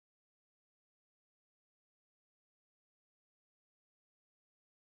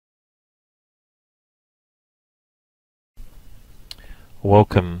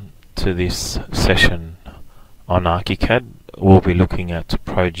Welcome to this session on ArchiCAD. We'll be looking at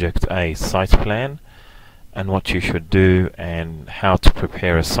Project A site plan and what you should do and how to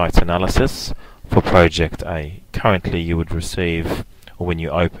prepare a site analysis for Project A. Currently you would receive, or when you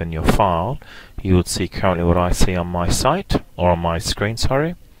open your file, you would see currently what I see on my site, or on my screen,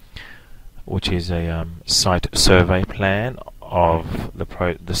 sorry, which is a site survey plan of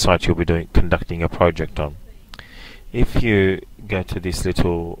the site you'll be conducting a project on. If you go to this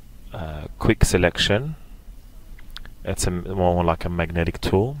little quick selection, it's more like a magnetic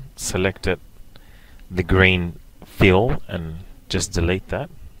tool. Select it, the green fill, and just delete that.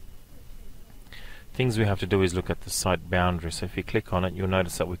 Things we have to do is look at the site boundary. So if you click on it, you'll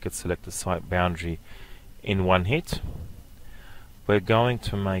notice that we could select the site boundary in one hit. We're going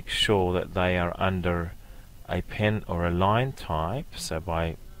to make sure that they are under a pen or a line type. So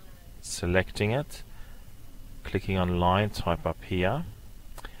by selecting it, clicking on line type up here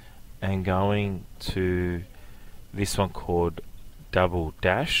and going to this one called double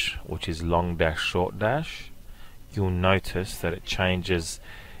dash, which is long dash short dash, you'll notice that it changes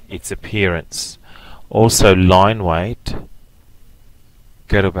its appearance. Also line weight,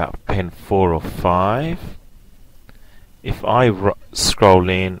 go to about pen 4 or 5. If I scroll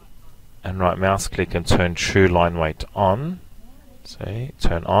in and right mouse click and turn true line weight on, say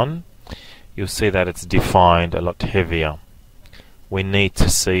turn on, you'll see that it's defined a lot heavier. We need to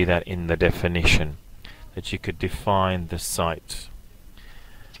see that in the definition, that you could define the site.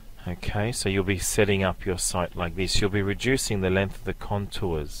 Okay, so you'll be setting up your site like this. You'll be reducing the length of the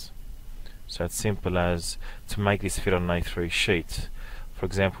contours. So it's simple as to make this fit on an A3 sheet. For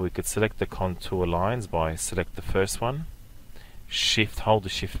example, we could select the contour lines by select the first one, hold the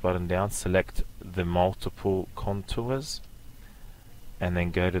shift button down, select the multiple contours, and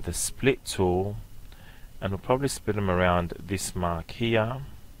then go to the split tool, and we'll probably split them around this mark here.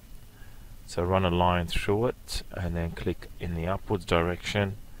 So run a line through it and then click in the upwards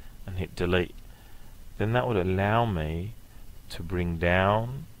direction and hit delete. Then that would allow me to bring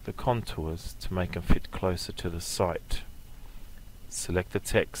down the contours to make them fit closer to the site. Select the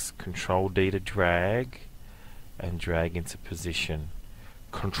text, Control D to drag and drag into position.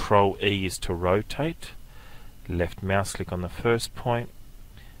 Control E is to rotate. Left mouse click on the first point,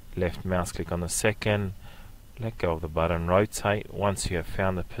 left mouse click on the second, let go of the button, rotate. Once you have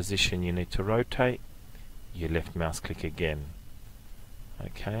found the position you need to rotate, you left mouse click again.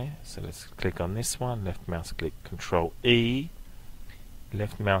 Okay, so let's click on this one, left mouse click, Control E,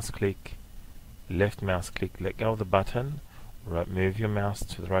 left mouse click, let go of the button, move your mouse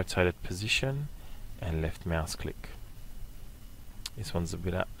to the rotated position, and left mouse click. This one's a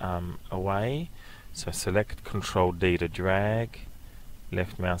bit away. So select Control D to drag,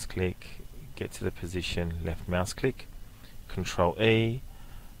 left mouse click, get to the position, left mouse click, Control E,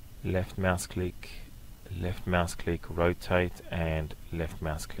 left mouse click, rotate, and left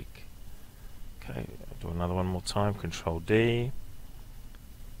mouse click. Okay, I'll do another one more time, Control D,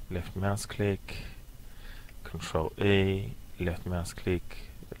 left mouse click, Control E, left mouse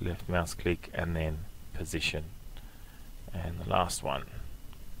click, and then position. And the last one,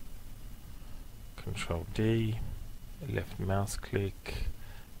 Control D, left mouse click,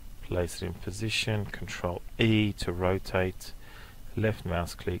 place it in position, Control E to rotate, left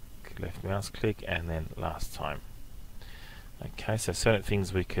mouse click, and then last time. Okay, so certain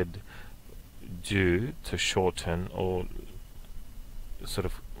things we could do to shorten or sort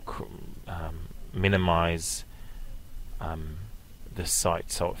of minimize the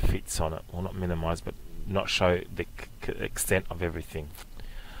site so it fits on it, or not minimize but not show the extent of everything.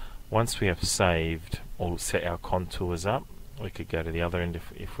 Once we have saved or set our contours up, we could go to the other end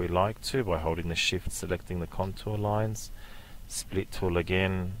if we like to by holding the shift, selecting the contour lines, split tool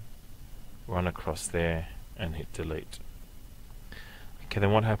again, run across there and hit delete. Okay,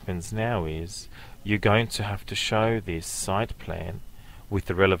 then what happens now is you're going to have to show this site plan with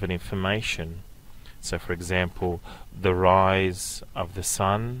the relevant information. So for example, the rise of the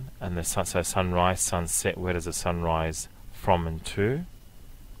sun and the sun, so sunrise, sunset, where does the sun rise from and to?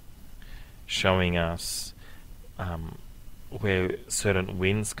 Showing us where certain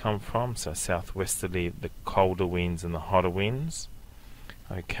winds come from, so southwesterly, the colder winds and the hotter winds.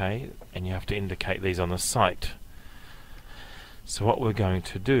 Okay, and you have to indicate these on the site. So what we're going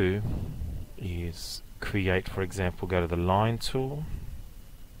to do is create, for example, go to the line tool.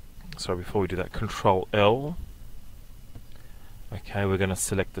 So before we do that, Control L. Okay, we're going to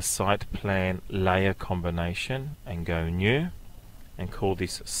select the site plan layer combination and go new and call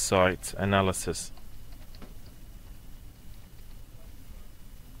this site analysis.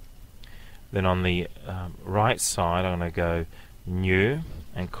 Then on the right side I'm going to go new,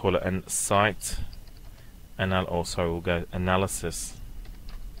 and call it an site, and also we'll go analysis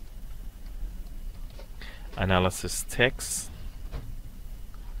text,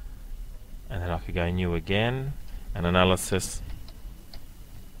 and then I could go new again, and analysis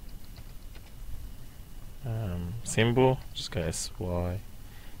symbol, just go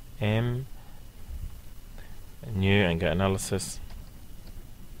SYM, new, and go analysis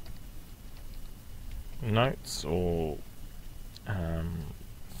notes or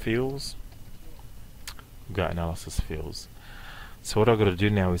fields, go analysis fields. So what I've got to do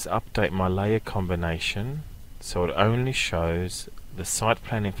now is update my layer combination so it only shows the site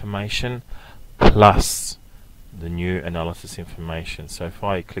plan information plus the new analysis information. So if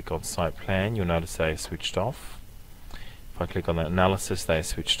I click on site plan, you'll notice they are switched off. If I click on the analysis, they are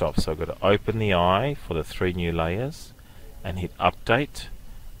switched off. So I've got to open the eye for the 3 new layers and hit update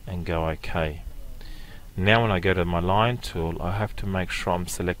and go OK. Now when I go to my line tool, I have to make sure I'm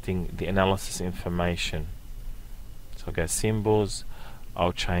selecting the analysis information. So I'll go symbols,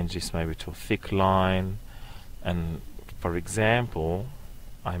 I'll change this maybe to a thick line, and for example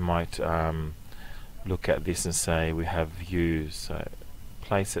I might look at this and say we have views, so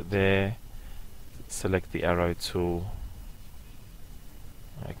place it there, select the arrow tool,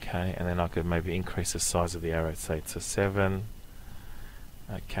 okay, and then I could maybe increase the size of the arrow, say to 7.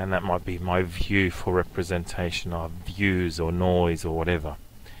 Okay, and that might be my view for representation of views or noise or whatever.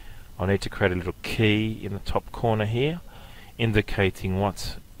 I need to create a little key in the top corner here indicating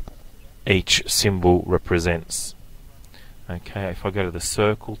what each symbol represents. Okay, if I go to the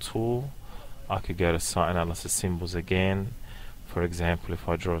circle tool, I could go to site analysis symbols again. For example, if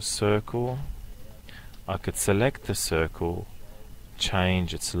I draw a circle, I could select the circle,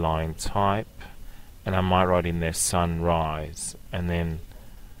 change its line type, and I might write in there sunrise, and then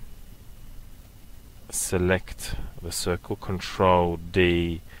select the circle, Control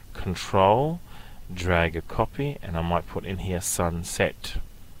D, Control, drag a copy, and I might put in here sunset.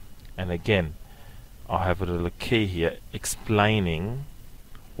 And again, I have a little key here explaining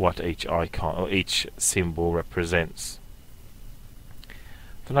what each icon or each symbol represents.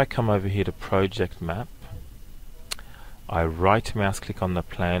 Then I come over here to project map. I right mouse click on the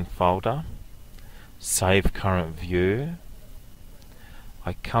plan folder, save current view.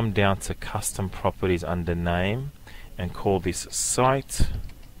 I come down to custom properties under name and call this site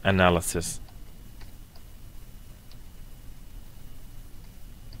analysis.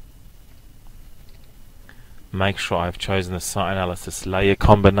 Make sure I've chosen the site analysis layer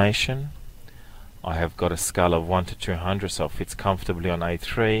combination. I have got a scale of 1 to 200, so it fits comfortably on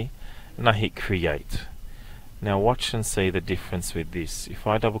A3, and I hit create. Now watch and see the difference with this. If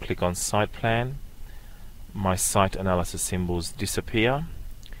I double click on site plan, my site analysis symbols disappear.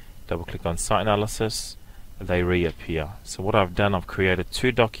 Double click on site analysis, they reappear. So what I've done, I've created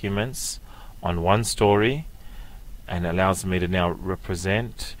 2 documents on one story, and it allows me to now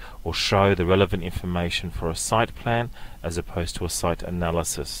represent or show the relevant information for a site plan as opposed to a site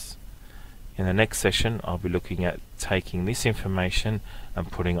analysis. In the next session, I'll be looking at taking this information and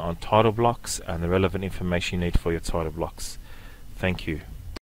putting it on title blocks and the relevant information you need for your title blocks. Thank you.